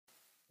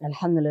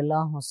الحمد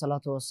لله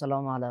والصلاة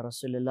والسلام على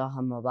رسول الله.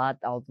 أما بعد،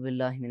 أعوذ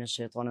بالله من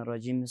الشيطان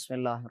الرجيم. بسم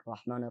الله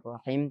الرحمن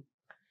الرحيم.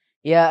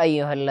 يا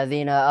أيها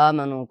الذين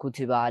آمنوا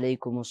كتب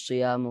عليكم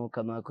الصيام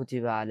كما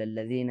كتب على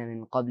الذين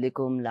من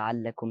قبلكم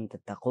لعلكم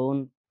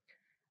تتقون.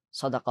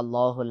 صدق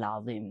الله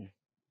العظیم.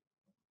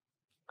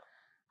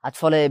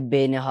 اطفال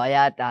به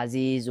نهایت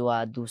عزیز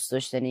و دوست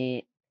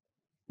داشتنی،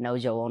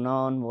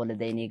 نوجوانان،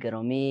 والدین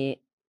گرامی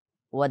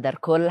و در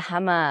کل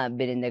همه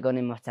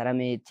بینندگان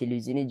محترم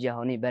تلویزیون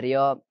جهانی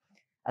بریا،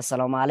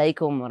 السلام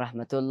علیکم و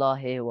رحمت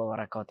الله و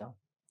برکاته.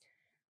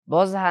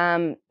 باز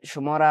هم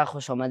شما را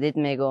خوش آمدید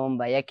میگم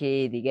به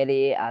یکی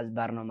دیگری از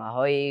برنامه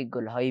های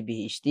گل های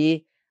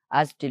بهشتی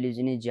از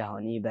تلویزیون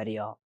جهانی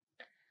بریا.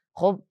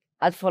 خب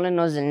اطفال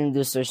نازنین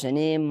دوست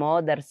داشتنی،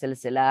 ما در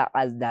سلسله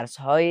از درس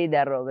های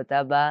در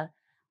رابطه به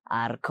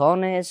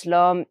ارکان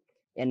اسلام،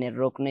 یعنی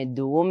رکن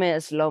دوم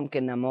اسلام که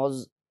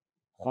نماز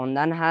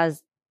خواندن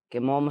هست، که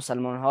ما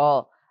مسلمان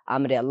ها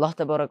امر الله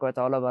تبارک و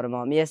تعالی بر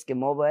ما است که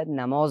ما باید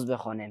نماز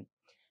بخوانیم.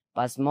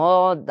 پس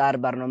ما در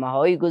برنامه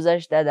های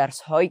گذشته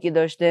درس هایی که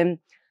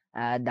داشتیم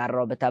در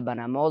رابطه به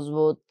نماز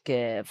بود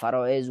که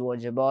فرائض،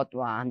 واجبات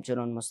و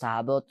همچنان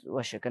مستحبات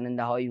و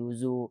شکننده های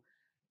وضو،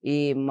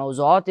 این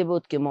موضوعاتی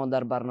بود که ما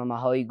در برنامه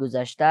های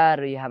گذشته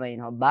روی همه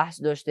اینها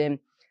بحث داشتیم.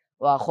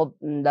 و خب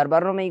در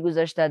برنامه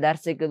گذشته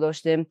درسی که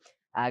داشتیم،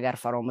 اگر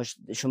فراموش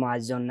شما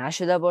عزیزان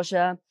نشده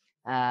باشه،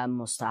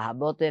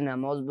 مستحبات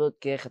نماز بود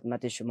که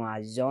خدمت شما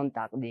عزیزان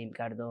تقدیم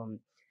کردم.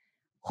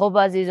 خب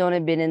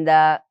عزیزان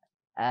بیننده،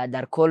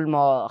 در کل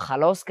ما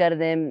خلاص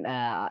کردیم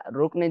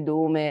رکن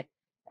دوم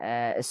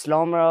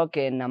اسلام را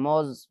که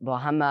نماز با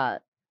همه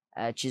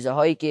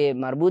چیزهایی که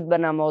مربوط به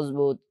نماز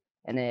بود،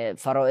 یعنی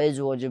فرائض،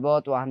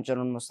 واجبات و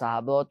همچنان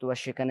مستحبات و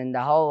شکننده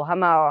ها و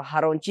همه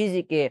هر آن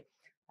چیزی که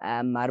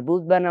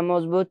مربوط به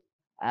نماز بود،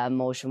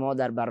 ما شما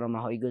در برنامه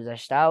های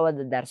گذشته و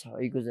در درس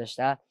های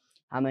گذشته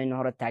همه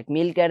اینها را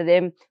تکمیل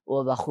کردیم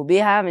و به خوبی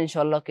هم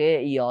انشالله که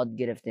یاد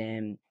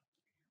گرفتیم.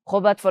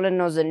 خب اطفال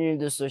نازنین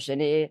دوست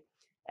داشتنی،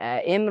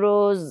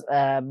 امروز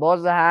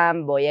باز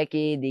هم با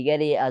یکی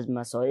دیگری از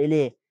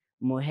مسائل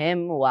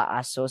مهم و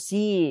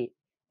اساسی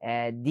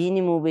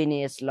دین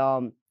مبین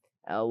اسلام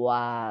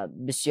و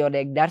بسیار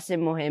یک درس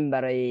مهم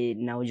برای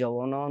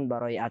نوجوانان،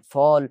 برای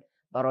اطفال،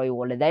 برای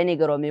والدین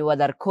گرامی و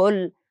در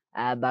کل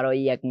برای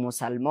یک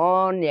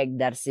مسلمان یک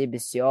درس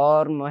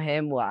بسیار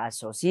مهم و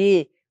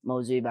اساسی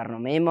موضوع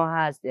برنامه ما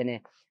هست،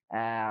 یعنی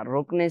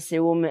رکن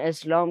سوم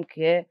اسلام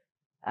که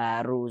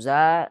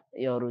روزه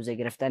یا روزه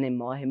گرفتن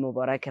ماه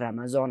مبارک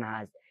رمضان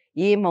هست.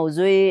 این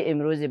موضوع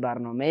امروز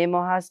برنامه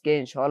ما هست که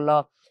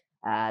انشاءالله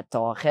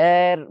تا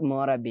آخر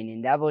ما را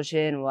بیننده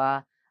باشین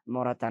و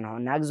ما را تنها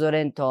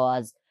نگذارین تا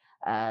از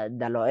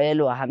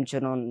دلایل و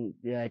همچنان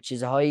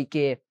چیزهایی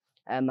که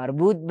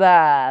مربوط به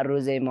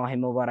روزه ماه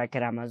مبارک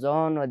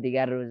رمضان و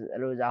دیگر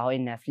روزه های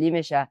نفلی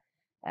میشه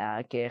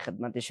که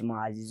خدمت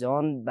شما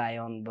عزیزان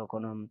بیان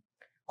بکنم.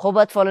 خب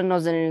اطفال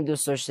نازنین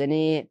دوست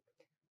داشتنی،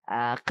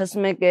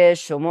 قسمی که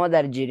شما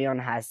در جریان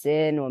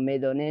هستین و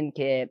میدونین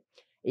که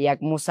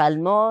یک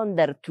مسلمان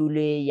در طول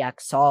یک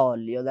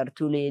سال یا در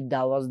طول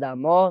 12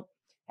 ماه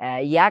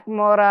یک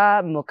ماه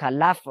را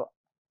مکلف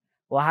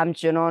و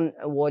همچنان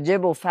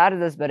واجب و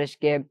فرض است برش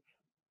که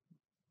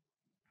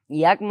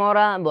یک ماه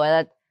را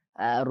باید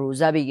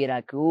روزه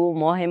بگیره که او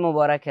ماه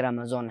مبارک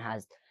رمضان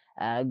هست.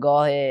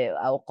 گاه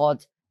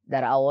اوقات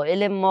در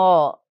اوائل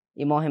ما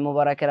ماه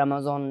مبارک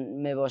رمضان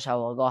می باشه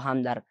و گاه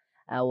هم در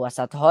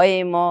وسط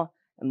های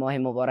ماه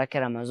مبارک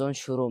رمضان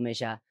شروع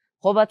میشه.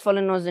 خب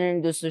اطفال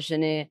نازنین دوست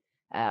داشتنی،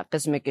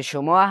 قسمی که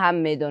شما هم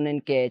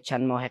میدونین که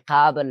چند ماه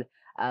قبل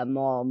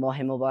ما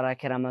ماه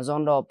مبارک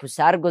رمضان را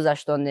پسر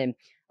گذشتاندیم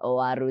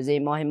و روزه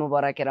ماه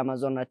مبارک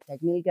رمضان را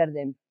تکمیل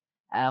کردیم.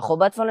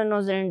 خب اطفال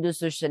نازنین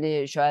دوست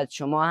داشتنی، شاید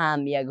شما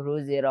هم یک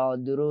روزی را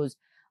 2 روز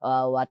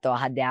و تا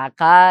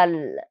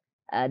حداقل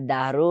 10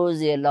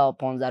 روز یا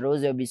 15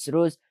 روز یا 20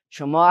 روز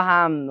شما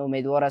هم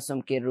امیدوار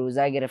هستم که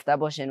روزه گرفته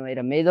باشین و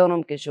ایرا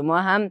میدونم که شما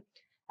هم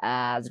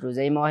از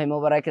روزه ماه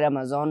مبارک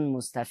رمضان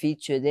مستفید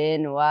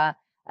شدین و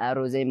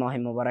روزه ماه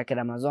مبارک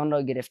رمضان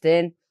را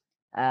گرفتین.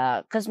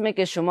 قسمی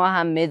که شما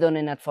هم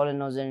میدونین اطفال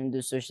نازنین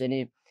دوست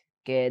داشتنی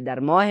که در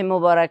ماه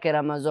مبارک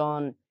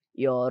رمضان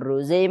یا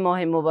روزه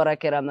ماه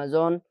مبارک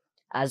رمضان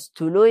از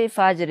طلوع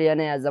فجر،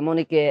 یعنی از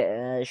زمانی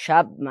که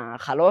شب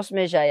خلاص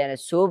میشه، یعنی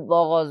صبح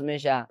آغاز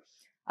میشه،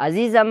 از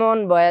این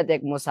زمان باید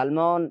یک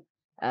مسلمان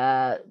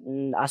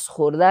از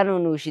خوردن و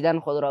نوشیدن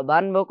خود را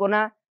بند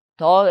بکنه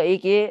تا ای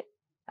که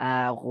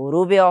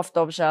غروب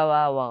آفتاب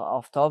شوه و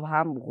آفتاب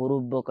هم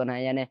غروب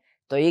بکنه، یعنی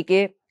تا ای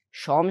که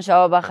شام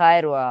شوه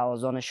بخیر و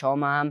آذان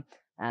شام هم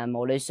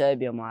مولای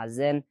صاحب یا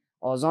مؤذن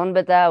آذان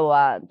بده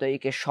و تا ای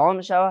که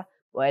شام شوه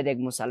باید یک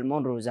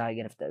مسلمان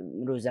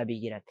روزه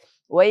بگیرد.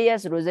 و این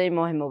از روزه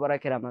ماه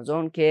مبارک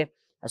رمضان که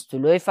از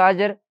طلوع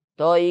فجر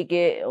تا ای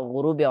که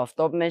غروب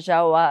آفتاب میشه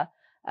و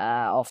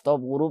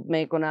آفتاب غروب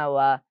میکنه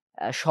و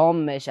شام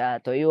میشه،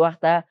 تا این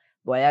وقت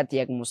باید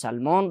یک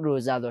مسلمان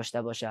روزه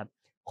داشته باشه.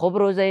 خب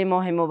روزه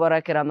ماه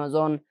مبارک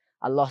رمضان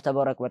الله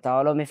تبارک و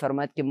تعالی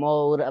میفرماید که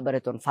ما او را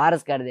براتون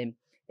فرض کردیم،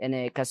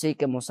 یعنی کسی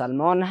که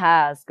مسلمان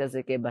هست،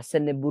 کسی که به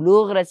سن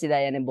بلوغ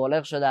رسیده یعنی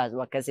بالغ شده است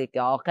و کسی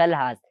که عاقل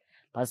هست،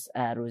 پس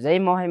روزه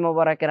ماه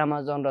مبارک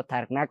رمضان را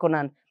ترک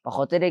نکنن، به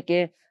خاطر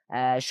که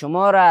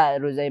شما را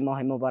روزه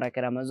ماه مبارک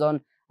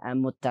رمضان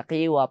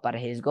متقی و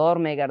پرهیزگار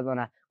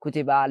میگردونه.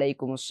 کتب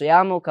علیکم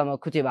الصیام کما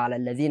کتب علی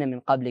الذین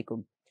من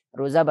قبلکم،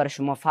 روزه بر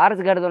شما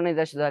فرض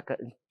گردانیده شده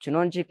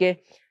چنانچه که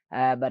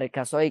برای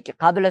کسایی که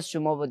قبل از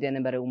شما بود، یعنی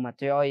برای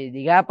امتی های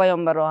دیگه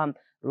پیامبران هم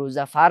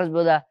روزه فرض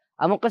بوده،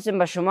 اما قسم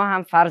به شما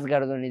هم فرض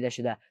گردانیده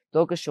شده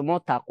تا که شما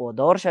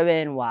تقوادار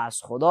شوین و از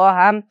خدا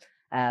هم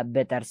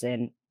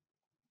بترسین.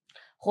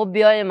 خب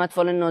بیایم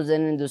اطفال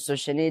نازنین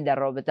دوستان در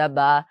رابطه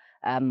با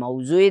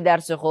موضوع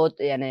درس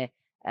خود، یعنی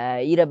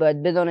ایره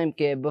باید بدانیم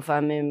که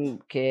بفهمیم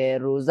که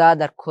روزه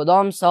در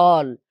کدام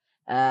سال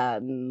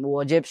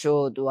واجب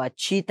شد و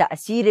چی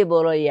تأثیری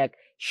برای یک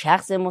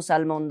شخص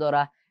مسلمان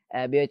داره.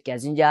 بیایید که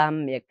از اینجا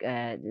هم یک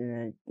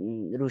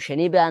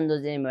روشنی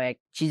بیندازیم و یک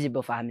چیزی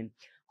بفهمیم.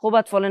 خب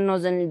اطفال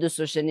نازنین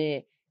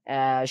دوستان،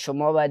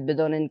 شما باید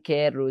بدانین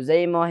که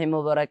روزه ماه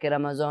مبارک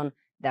رمضان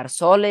در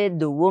سال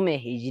دوم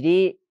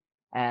هجری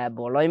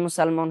بالای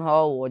مسلمان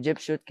ها واجب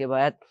شد که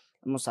باید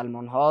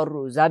مسلمان ها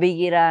روزه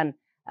بگیرن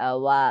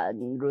و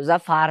روزه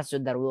فرض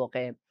شد در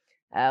واقع.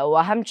 و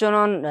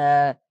همچنان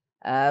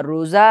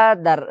روزه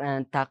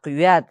در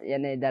تقویت،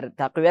 یعنی در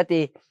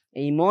تقویت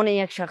ایمان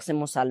یک شخص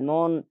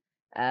مسلمان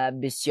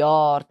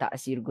بسیار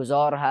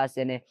تأثیرگذار هست،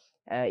 یعنی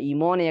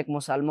ایمان یک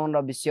مسلمان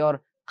را بسیار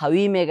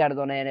قوی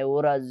میگردانه، یعنی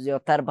او را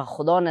زیادتر به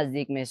خدا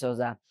نزدیک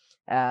میسازه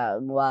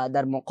و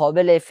در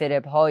مقابل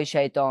فریب های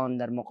شیطان،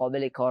 در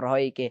مقابل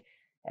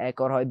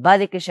کارهای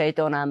بدی که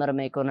شیطان امر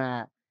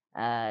میکنه،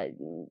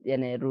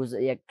 یعنی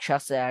یک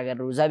شخص اگر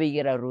روزه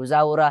بگیره، روزه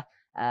او را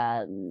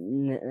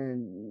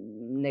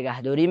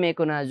نگهداری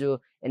میکنه از او،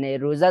 یعنی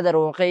روزه در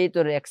واقع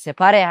طور یک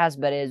سپر هست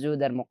برای از او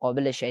در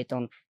مقابل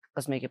شیطان،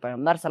 قسمی که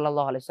پیامبر صلی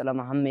الله علیه وسلم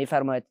هم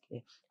میفرماید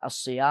که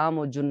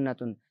الصیام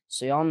جنتون،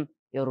 صیام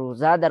یا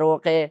روزه در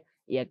واقع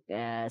یک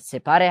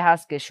سپر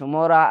هست که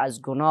شما را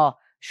از گناه،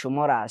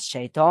 شما را از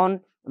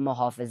شیطان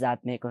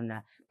محافظت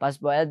میکنه. پس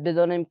باید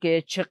بدانیم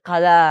که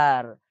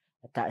چقدر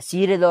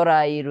تأثیر داره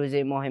این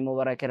روزه ماه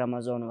مبارک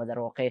رمضان و در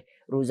واقع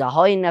روزه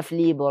های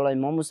نفلی بالای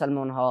ما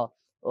مسلمان ها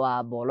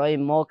و بالای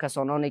ما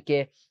کسانی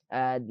که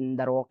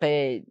در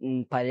واقع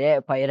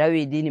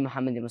پیروی دین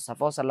محمد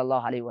مصطفی صلی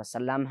الله علیه و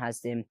سلم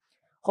هستیم.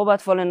 خب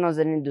اطفال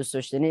نازنین دوست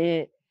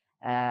داشتنی،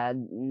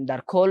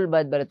 در کل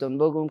باید براتون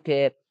بگم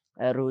که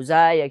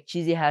روزه یک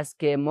چیزی هست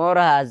که ما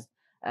را از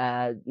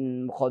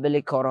مقابل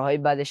کارهای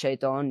بد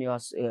شیطان یا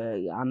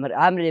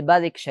امر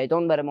بدی که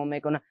شیطان بر ما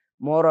میکنه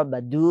ما را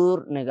به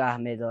دور نگاه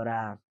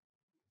میداره.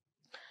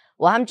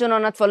 و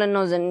همچنان اطفال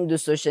نازنین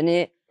دوست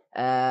داشتنی،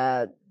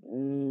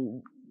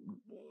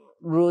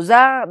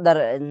 روزه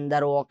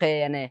در واقع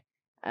یعنی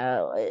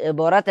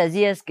عبارت از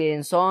این است که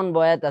انسان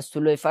باید از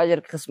طلوع فجر،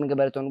 قسمی که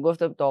براتون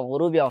گفتم، تا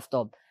غروب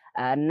آفتاب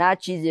نه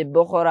چیزی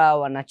بخوره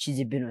و نه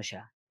چیزی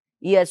بنوشه.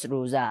 این است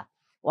روزه.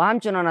 و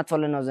همچنان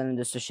اطفال نازنین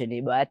دوست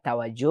داشتنی باید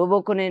توجه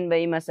بکنین به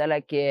این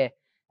مسئله که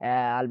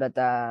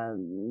البته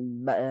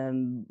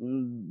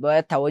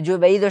باید توجه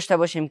به این داشته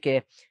باشیم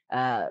که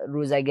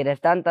روزه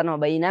گرفتن تنها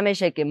به این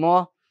نمیشه که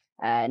ما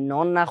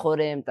نان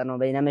نخوریم، تنها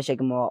به این نمیشه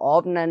که ما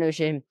آب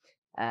ننوشیم.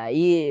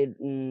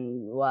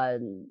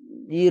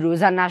 این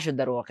روزه نشد.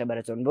 در واقع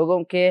براتون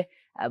بگم که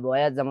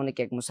باید زمانی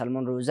که یک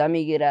مسلمان روزه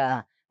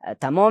میگیره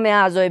تمام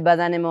اعضای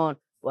بدنمون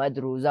باید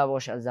روزه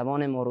باشه،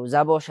 زبان ما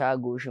روزه باشه،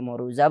 گوش ما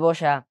روزه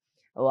باشه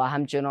و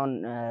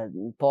همچنان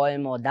پای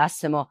ما،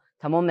 دست ما،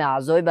 تمام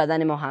اعضای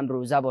بدن ما هم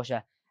روزه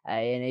باشه.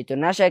 یعنی تو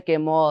نشه که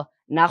ما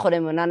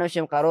نخوریم و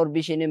ننوشیم، قرار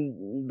بشینیم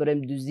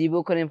بریم دزدی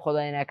بکنیم،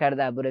 خدای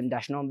نکرده بریم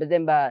دشنام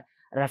بدیم به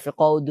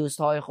رفقا و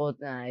دوستهای خود،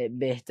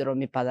 به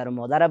احترامی پدر و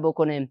مادر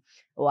بکنیم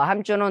و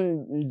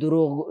همچنان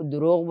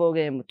دروغ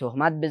بگیم،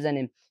 تهمت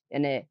بزنیم.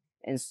 یعنی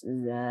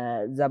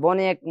زبان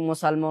یک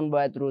مسلمان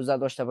باید روزه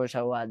داشته باشه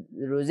و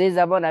روزه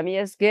زبان همی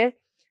است که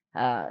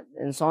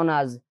انسان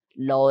از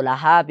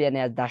لالهب، یعنی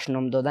از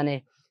دشنام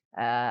دادن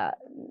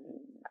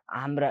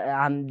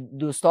هم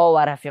دوستا و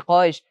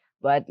رفقایش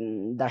باید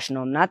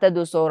دشنام نته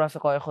دوستا و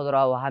رفقای خود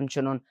را و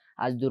همچنان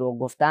از دروغ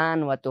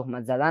گفتن و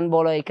تهمت زدن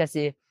بالای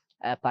کسی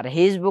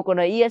پرهیز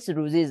بکنه. این است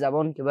روزه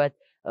زبان که باید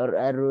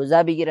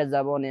روزه بگیره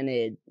زبان،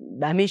 یعنی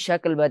به همین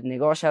شکل باید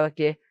نگاه شود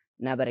که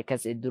نه برای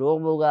کسی دروغ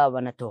بگه و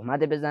نه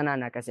تهمت بزنه،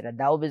 نه کسی را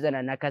دو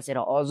بزنه، نه کسی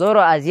را آزار و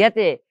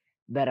اذیت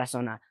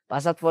برسانه.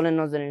 پس اطفال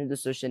نازنین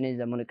دوست داشتنی،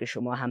 زمانی که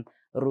شما هم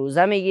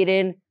روزه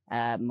میگیرین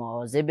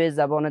مواظب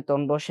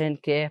زبانتون باشین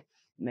که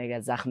میگه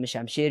زخم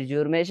شمشیر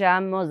جور میشه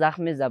اما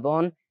زخم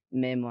زبان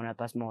میمونه.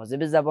 پس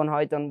مواظب زبان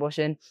هایتون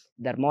باشین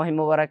در ماه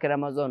مبارک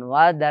رمضان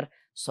و در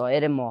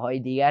سایر ماهای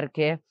دیگر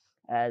که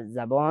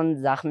زبان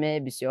زخم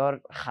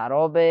بسیار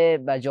خراب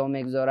به جا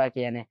میگذاره که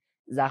یعنی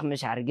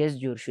زخمش هرگز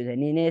جور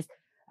شدنی نیست.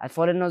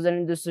 اطفال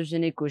نازنین دوست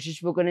داشتنی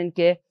کوشش بکنین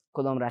که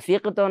کدام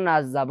رفیقتون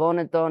از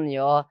زبانتون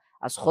یا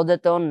از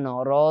خودتون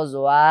ناراض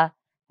و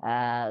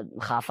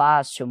خفه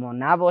از شما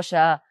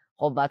نباشه.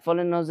 خب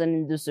اطفال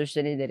نازنین دوست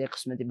داشتنی، در این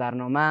قسمت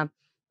برنامه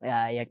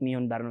یک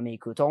میون برنامه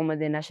کوتاه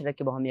اومده نشده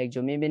که با هم یک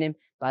جا میبینیم.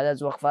 بعد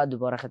از وقفه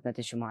دوباره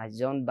خدمت شما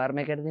عزیزان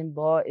برمیگردیم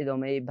با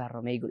ادامه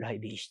برنامه گلهای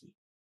بهشتی.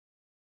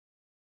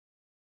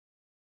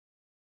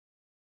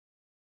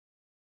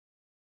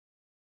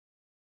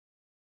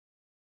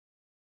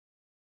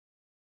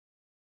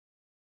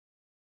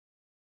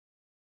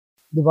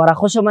 دوباره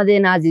خوش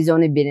آمدین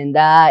عزیزان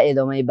بیننده.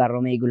 ادامه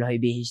برنامه گلهای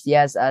بهشتی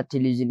است از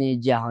تلویزیون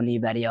جهانی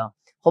بریا.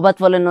 خب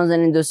اطفال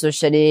نازنین دوست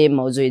داشتنی،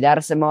 موضوع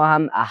درس ما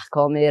هم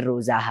احکام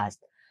روزه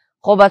هست.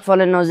 خب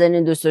اطفال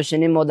نازنین دوست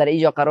داشتنی، ما در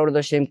اینجا قرار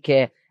داشتیم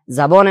که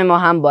زبان ما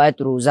هم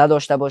باید روزه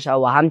داشته باشه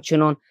و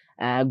همچنین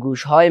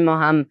گوش های ما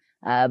هم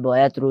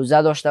باید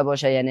روزه داشته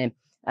باشه، یعنی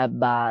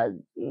با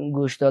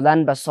گوش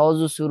دادن به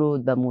ساز و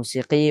سرود، به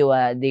موسیقی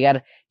و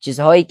دیگر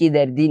چیزهایی که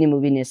در دین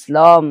مبین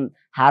اسلام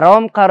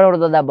حرام قرار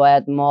داده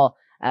باید ما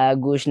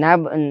گوش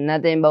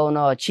ندهیم به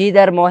اونا، چی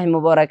در ماه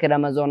مبارک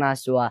رمضان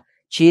است و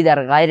چی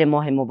در غیر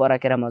ماه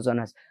مبارک رمضان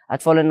است.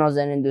 اطفال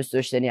نازنین دوست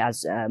داشتنی،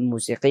 از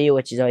موسیقی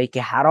و چیزهایی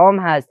که حرام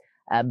هست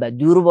به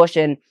دور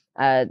باشین.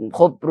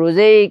 خب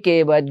روزه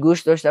که باید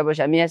گوش داشته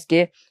باشه می است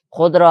که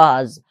خود را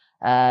از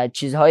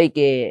چیزهایی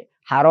که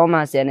حرام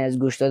است، یعنی از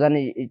گوش دادن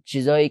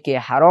چیزهایی که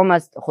حرام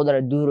است خود را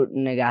دور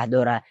نگه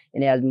داره.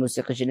 یعنی از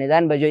موسیقی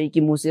شنیدن به جایی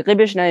که موسیقی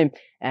بشنویم،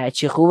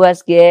 چی خوب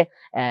است که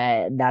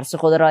درس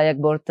خود را یک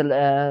بار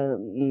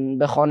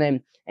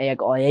بخوانیم،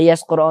 یک آیه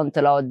از قرآن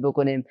تلاوت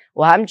بکنیم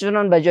و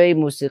همچنان به جای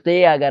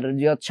موسیقی اگر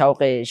زیاد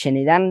شوق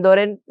شنیدن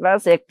دارین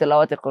بس یک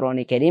تلاوت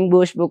قرآن کریم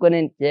گوش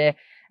بکنین که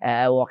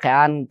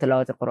واقعا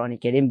تلاوت قرآن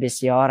کریم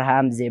بسیار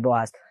هم زیبا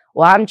است.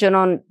 و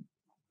همچنان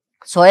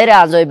سایر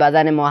اعضای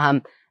بدن ما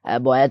هم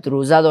باید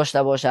روزه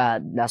داشته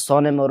باشه،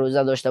 دستان ما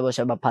روزه داشته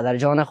باشه، به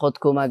پدرجان خود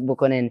کمک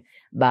بکنین،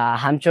 و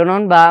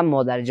همچنان به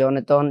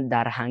مادرجانتان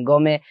در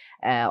هنگام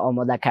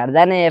آماده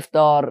کردن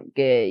افطار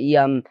که این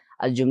هم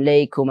از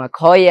جمله کمک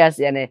هایی است،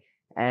 یعنی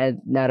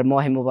در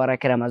ماه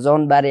مبارک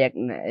رمضان بر یک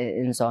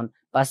انسان.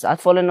 پس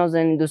اطفال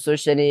نازنین دوست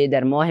داشتنی،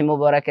 در ماه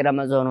مبارک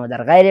رمضان و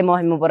در غیر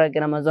ماه مبارک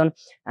رمضان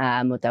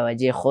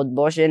متوجه خود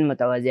باشین،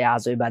 متوجه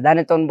اعضای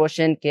بدنتان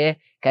باشین که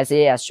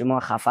کسی از شما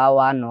خفه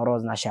و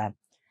ناراض نشه.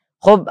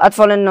 خب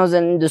اطفال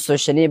نازنین دوست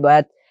داشتنی،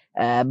 باید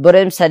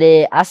بریم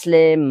سر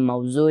اصل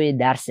موضوع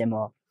درس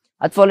ما.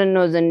 اطفال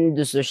نازنین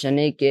دوست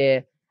داشتنی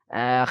که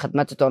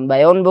خدمتتان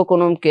بیان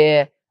بکنم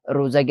که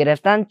روزه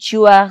گرفتن چی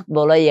وقت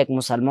بالای یک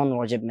مسلمان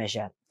واجب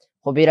میشه.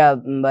 خب ایرا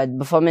باید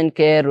بفهمین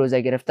که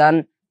روزه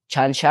گرفتن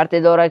چند شرط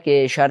داره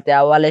که شرط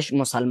اولش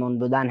مسلمان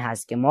بودن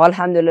هست که ما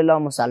الحمدلله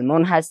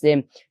مسلمان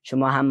هستیم.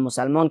 شما هم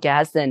مسلمان که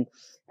هستین،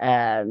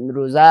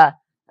 روزه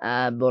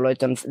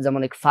بالایتون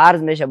زمانی که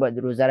فرض میشه باید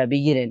روزه را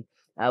بگیرین.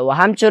 و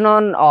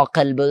همچنان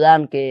عاقل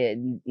بودن که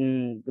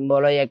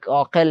بالای یک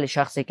عاقل،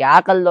 شخصی که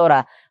عقل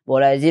داره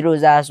بالای از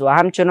روزه است، و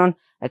همچنان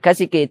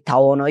کسی که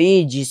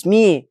توانایی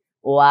جسمی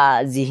و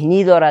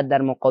ذهنی دارد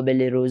در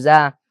مقابل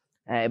روزه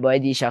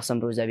باید این شخص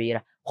هم روزه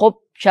بگیره. خب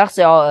شخص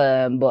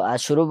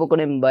از شروع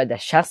بکنیم، باید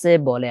شخص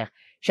بالغ.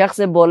 شخص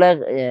بالغ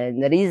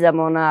در این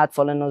زمانه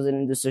اطفال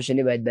نازنین دوست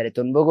داشتنی باید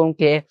براتون بگم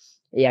که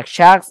یک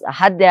شخص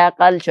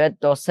حداقل شاید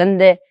تا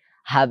سن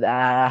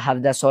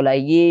 17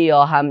 سالگی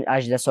یا هم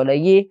 18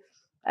 سالگی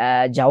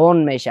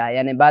جوان میشه،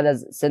 یعنی بعد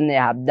از سن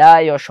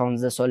 17 یا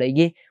 16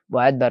 سالگی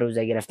باید به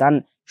روزه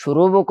گرفتن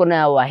شروع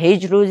بکنه و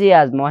هیچ روزی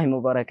از ماه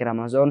مبارک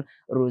رمضان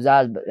روزه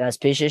از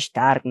پیشش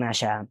ترک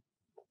نشه.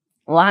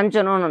 و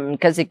همچنان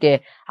کسی که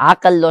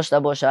عقل داشته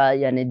باشه،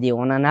 یعنی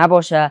دیوانه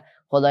نباشه،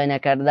 خدای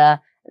نکرده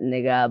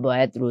نگه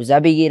باید روزه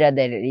بگیره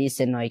در این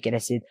سنایی که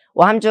رسید.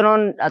 و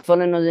همچنان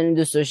اطفال نازنین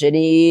دوست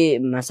داشتنی،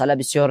 مسئله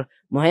بسیار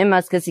مهم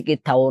است، کسی که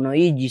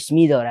توانایی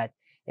جسمی دارد،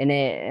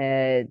 یعنی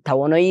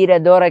توانایی را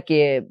داره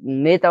که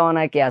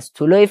میتونه که از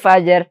طلوع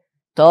فجر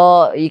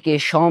تا ای که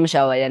شام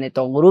شوه، یعنی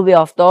تا غروب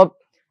آفتاب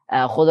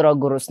خود را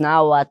گرسنه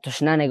و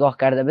تشنه نگاه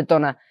کرده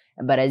بتونه.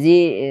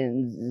 برازی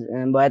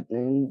باید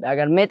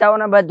اگر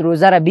میتونه باید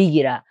روزه را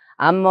بگیره.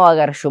 اما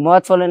اگر شما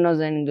اطفال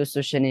نازنین دوست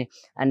داشتنی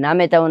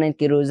نمیتونید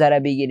که روزه را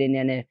بگیرین،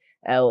 یعنی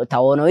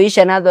تواناییش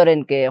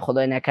ندارین که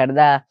خدای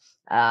نکرده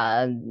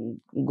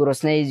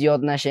گرسنه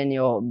زیاد نشین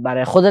یا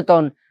برای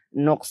خودتان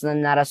نقص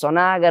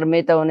نرسانه، اگر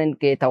میتونین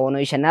که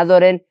تواناییش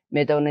ندارین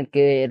میتونین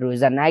که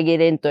روزه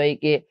نگیرین تا ای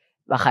که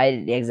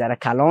بخیر یک ذره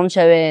کلان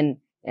شوین،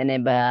 یعنی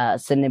به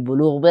سن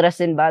بلوغ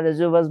برسین. بعد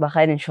از او باز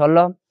بخیر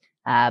انشالله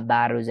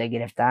به روزه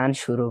گرفتن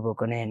شروع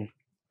بکنین.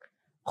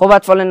 خب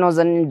اطفال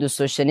نازنین دوست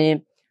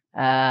داشتنی،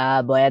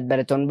 باید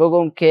براتون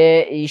بگم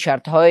که این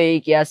شرط هایی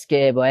که است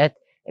که باید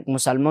یک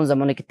مسلمان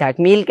زمانی که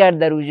تکمیل کرد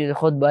در وجود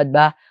خود باید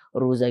به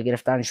روزه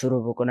گرفتن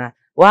شروع بکنه.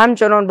 و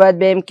همچنان باید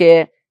بگیم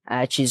که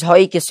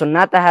چیزهایی که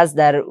سنت هست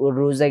در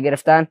روزه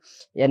گرفتن،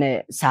 یعنی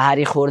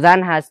سحری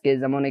خوردن هست که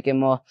زمانی که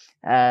ما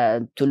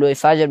طلوع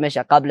فجر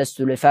میشه، قبل از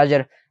طلوع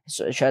فجر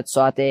شاید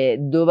ساعت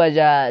 2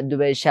 بجه 2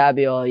 بجه شب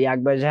یا 1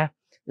 بجه،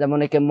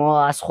 زمانی که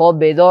ما از خواب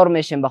بیدار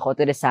میشیم به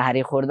خاطر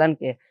سحری خوردن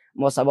که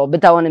ما سبب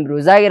بتوانیم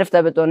روزه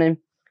گرفته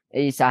بتونیم.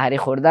 این سحری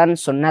خوردن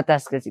سنت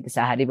است، کسی که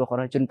سحری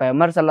بخوره، چون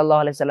پیامبر صلی الله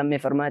علیه و سلم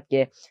میفرماید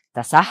که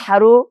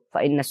تسحروا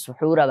فان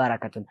السحور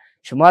برکتون.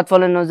 شما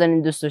اطفال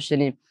نازنین دوست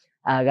داشتنی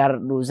اگر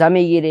روزه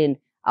میگیرین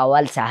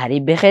اول سحری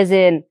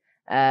بخیزین،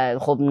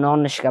 خب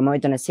نان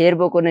شکمایتون سیر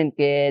بکنین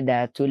که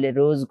در طول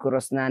روز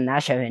گرسنه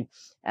نشوین.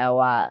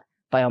 و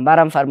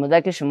پیامبرم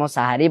فرموده که شما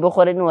سحری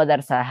بخورین و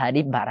در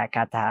سحری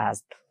برکت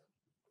هست.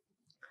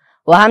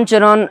 و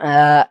همچنان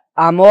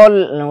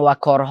اعمال و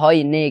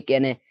کارهای نیک،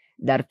 یعنی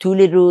در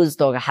طول روز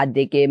تا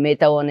حدی که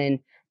میتوانین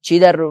چی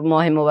در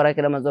ماه مبارک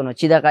رمضان و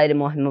چی در غیر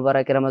ماه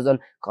مبارک رمضان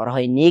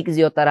کارهای نیک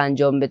زیادتر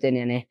انجام بدین،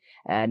 یعنی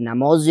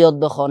نماز زیاد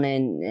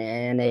بخونین،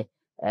 یعنی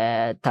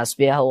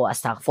تسبیح و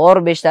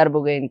استغفار بیشتر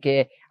بگوین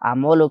که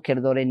اعمال و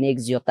کردار نیک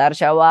زیادتر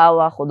شوه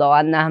و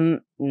خداوند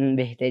هم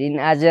بهترین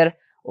اجر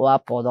و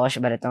پاداش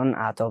براتون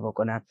عطا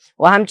بکنه.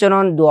 و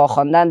همچنان دعا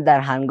خواندن در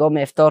هنگام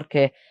افطار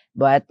که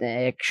باید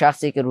یک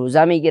شخصی که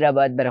روزه میگیره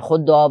باید برای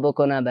خود دعا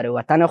بکنه، برای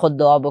وطن خود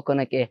دعا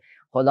بکنه که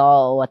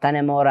خدا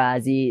وطن ما را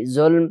از این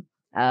ظلم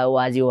و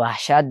از این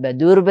وحشت به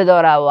دور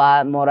بداره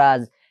و ما را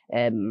از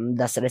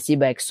دسترسی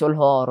به یک صلح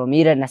و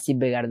آرامی را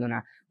نصیب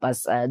بگردونه.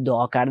 پس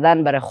دعا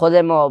کردن برای خود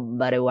ما،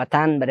 برای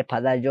وطن، برای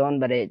پدر جان،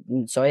 برای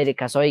سایر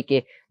کسایی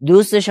که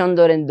دوستشان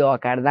دارین، دعا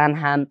کردن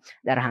هم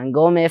در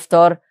هنگام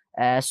افطار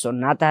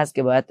سنت هست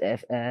که باید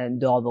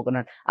دعا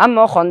بکنن.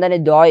 اما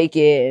خواندن دعایی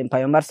که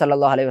پیامبر صلی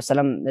الله علیه و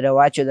سلم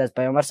روایت شده از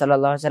پیامبر صلی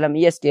الله علیه و سلم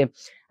است که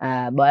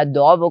باید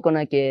دعا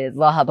بکنه که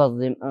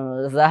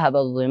ذهب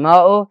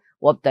الظماء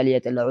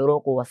وابتلیت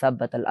العروق و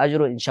ثبت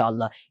الاجر ان شاء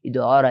الله. این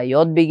دعا را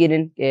یاد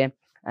بگیرین که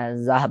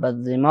ذهب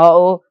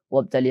الظماء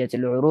وابتلیت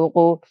العروق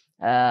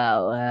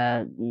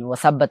و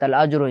ثبت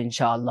الاجر ان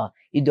شاء الله.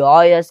 این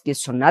دعایی است که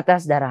سنت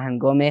است در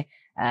هنگام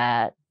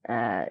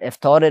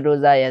افطار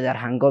روزه یا در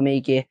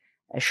هنگامی که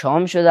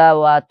شام شده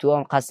و تو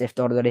هم قصد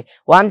افطار داری.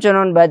 و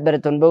همچنان باید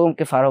براتون بگم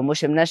که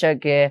فراموشم نشه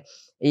که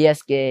این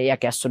است که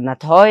یکی از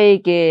سنت هایی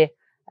که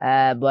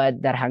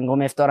باید در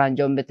هنگام افطار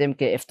انجام بدیم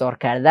که افطار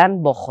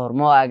کردن با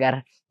خرما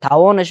اگر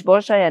توانش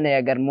باشه، یعنی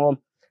اگر ما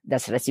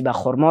دسترسی به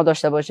خرما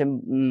داشته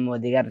باشیم و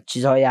دیگر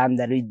چیزهای هم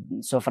در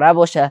سفره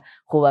باشه،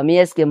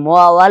 خوبه است که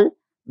ما اول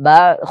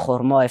با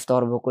خرما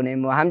افطار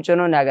بکنیم. و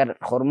همچنان اگر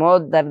خرما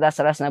در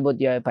دسترس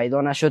نبود یا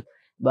پیدا نشد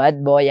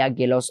باید با یک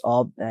گلاس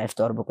آب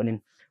افطار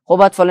بکنیم.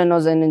 خب اطفال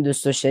نازنین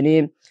دوست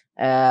داشتنی،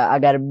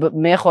 اگر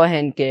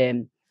میخواهین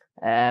که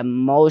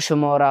ما و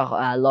شما را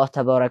الله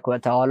تبارک و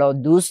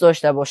تعالی دوست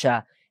داشته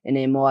باشه،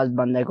 یعنی ما از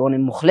بندگان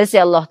مخلص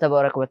الله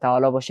تبارک و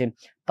تعالی باشیم،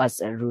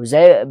 پس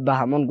روزه به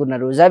همون گونه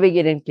روزه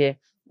بگیریم که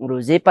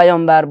روزه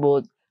پیامبر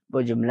بود،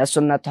 با جمله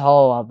سنت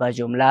ها و با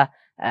جمله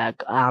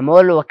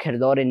اعمال و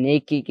کردار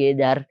نیکی که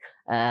در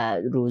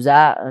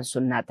روزه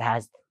سنت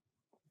هست.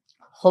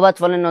 خب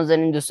اطفال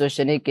نازنین دوست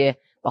داشتنی که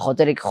به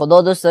خاطر که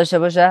خدا دوست داشته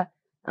باشه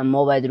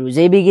ما باید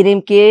روزه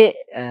بگیریم که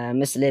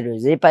مثل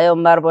روزه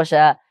پیامبر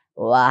باشه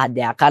و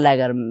حداقل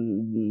اگر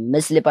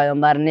مثل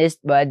پیامبر نیست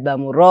باید به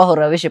راه و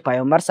روش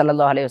پیامبر صلی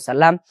الله علیه و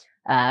سلم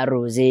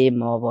روزه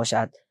ما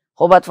باشد.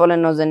 خب اطفال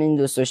نازنین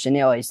دوست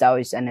داشتنی آهسته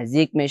آهسته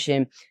نزدیک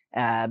میشیم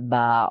به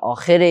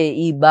آخر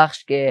این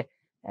بخش که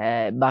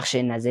بخش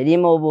نظری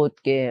ما بود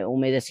که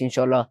امید است که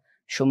انشالله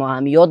شما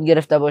هم یاد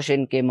گرفته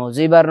باشین که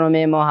موضوع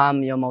برنامه ما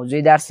هم یا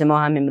موضوع درس ما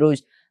هم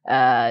امروز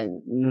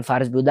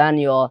فرض بودن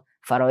یا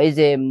فرایض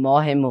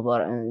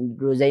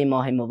روزه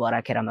ماه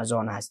مبارک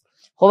رمضان است.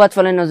 خب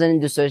اطفال نازنین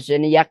دوست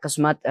داشتنی یک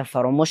قسمت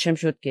فراموشم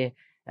شد که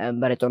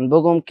براتون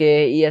بگم که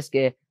این است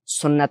که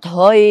سنت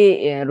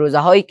های روزه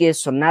هایی که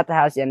سنت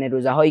هست، یعنی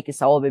روزه هایی که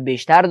ثواب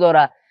بیشتر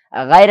داره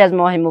غیر از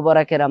ماه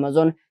مبارک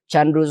رمضان،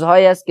 چند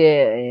روزهایی است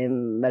که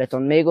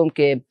براتون میگم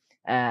که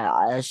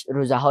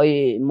روزه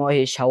های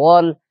ماه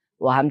شوال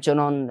و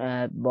همچنان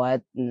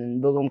باید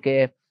بگم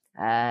که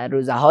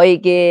روزه هایی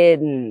که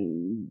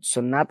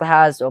سنت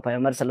هست و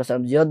پیامبر صلی الله علیه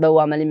و سلم زیاد به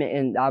او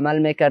عمل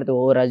میکرد و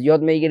او را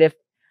زیاد میگرفت،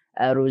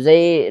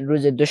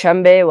 روز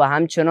دوشنبه و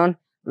همچنان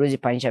روز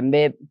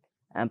پنجشنبه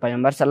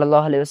پیامبر صلی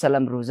الله علیه و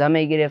سلم روزه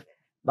میگرفت.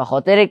 به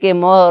خاطر که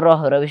ما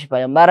راه روش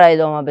پیامبر را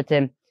ادامه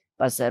بدیم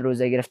پس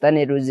روزه گرفتن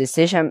روز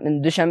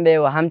دوشنبه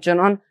و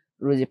همچنان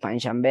روز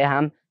پنجشنبه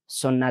هم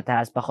سنت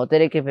هست، به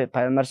خاطر که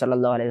پیامبر صلی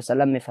الله علیه و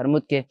سلم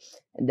میفرمود که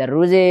در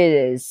روز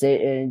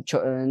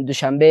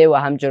دوشنبه و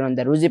همچنان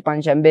در روز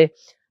پنجشنبه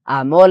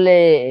اعمال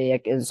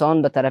یک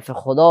انسان به طرف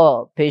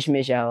خدا پیش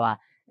میشه و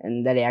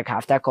در یک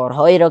هفته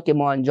کارهایی را که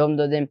ما انجام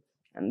دادیم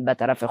به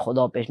طرف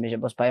خدا پیش میشه.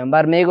 بس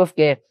پیامبر میگفت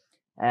که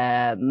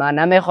من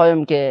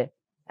نمیخوایم که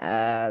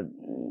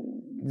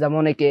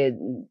زمانی که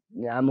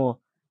اما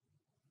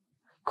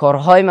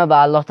کارهای ما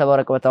به الله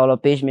تبارک و تعالی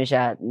پیش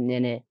میشه،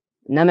 یعنی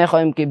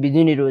نمیخوایم که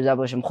بدون روزه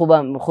باشم.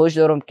 خوش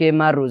دارم که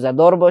من روزه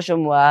دار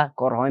باشم و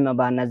کارهای ما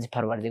به نزد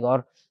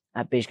پروردگار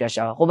پیشکش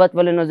شود. خوب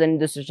اطفال نازنین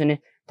دوستان،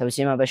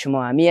 توصیه ما به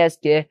شما همی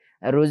است که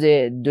روز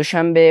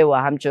دوشنبه و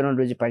همچنان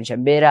روز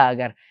پنجشنبه را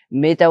اگر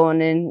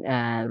میتوانین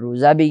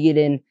روزه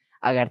بگیرین،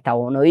 اگر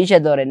تواناییش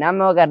دارین،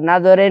 اما اگر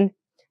ندارین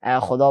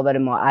خدا بر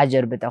ما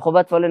اجر بده. خوب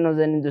اطفال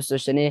نازنین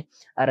دوستان،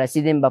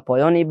 رسیدیم به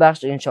پایان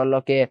بخش.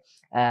 انشالله که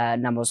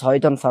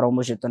نمازهایتان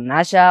فراموشتون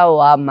نشه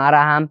و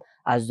مرا هم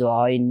از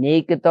دعای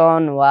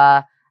نیکتان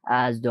و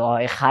از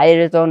دعای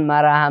خیرتان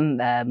مرا هم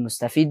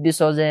مستفید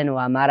بسازین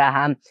و مرا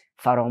هم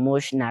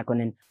فراموش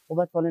نکنین. خب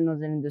اطفال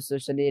نازنین دوست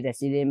داشتنی،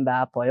 رسیدیم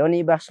به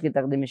پایانی بخشی که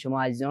تقدیم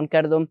شما عزیزان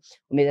کردم.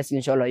 امید است که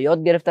انشاءالله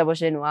یاد گرفته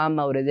باشین و هم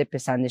مورد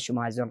پسند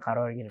شما عزیزان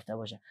قرار گرفته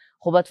باشه.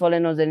 خب اطفال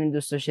نازنین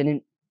دوست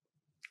داشتنی،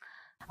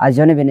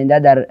 عزیزان بیننده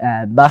در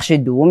بخش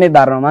دوم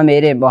برنامه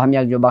میریم با هم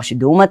یک جا بخش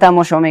دوم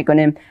تماشا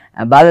میکنیم.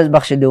 بعد از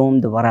بخش دوم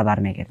دوباره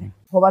برمیگردیم.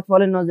 خب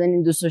اطفال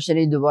نازنین دوست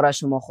داشتنی، دوباره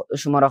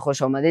شما را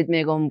خوش آمدید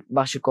میگم.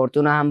 بخش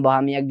کارتون هم با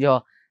هم یک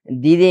جا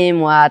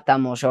دیدیم و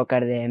تماشا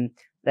کردیم.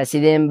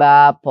 رسیدیم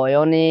به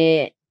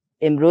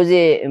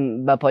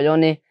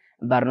پایان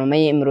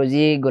برنامه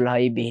امروزی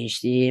گلهای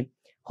بهشتی.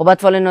 خب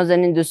اطفال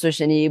نازنین دوست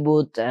داشتنی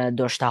بود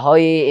داشته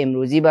های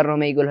امروزی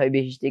برنامه گلهای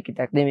بهشتی که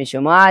تقدیم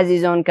شما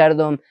عزیزان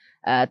کردم.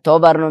 تا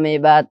برنامه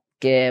بعد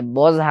که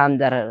باز هم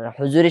در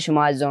حضور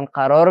شما عزیزان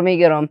قرار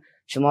میگیرم،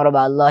 شما را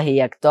به الله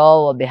یکتا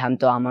و به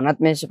همتا امانت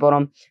می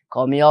سپارم.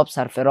 کامیاب،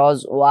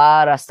 سرفراز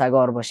و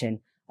رستگار باشین.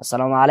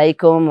 السلام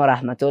علیکم و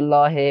رحمت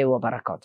الله و برکاته.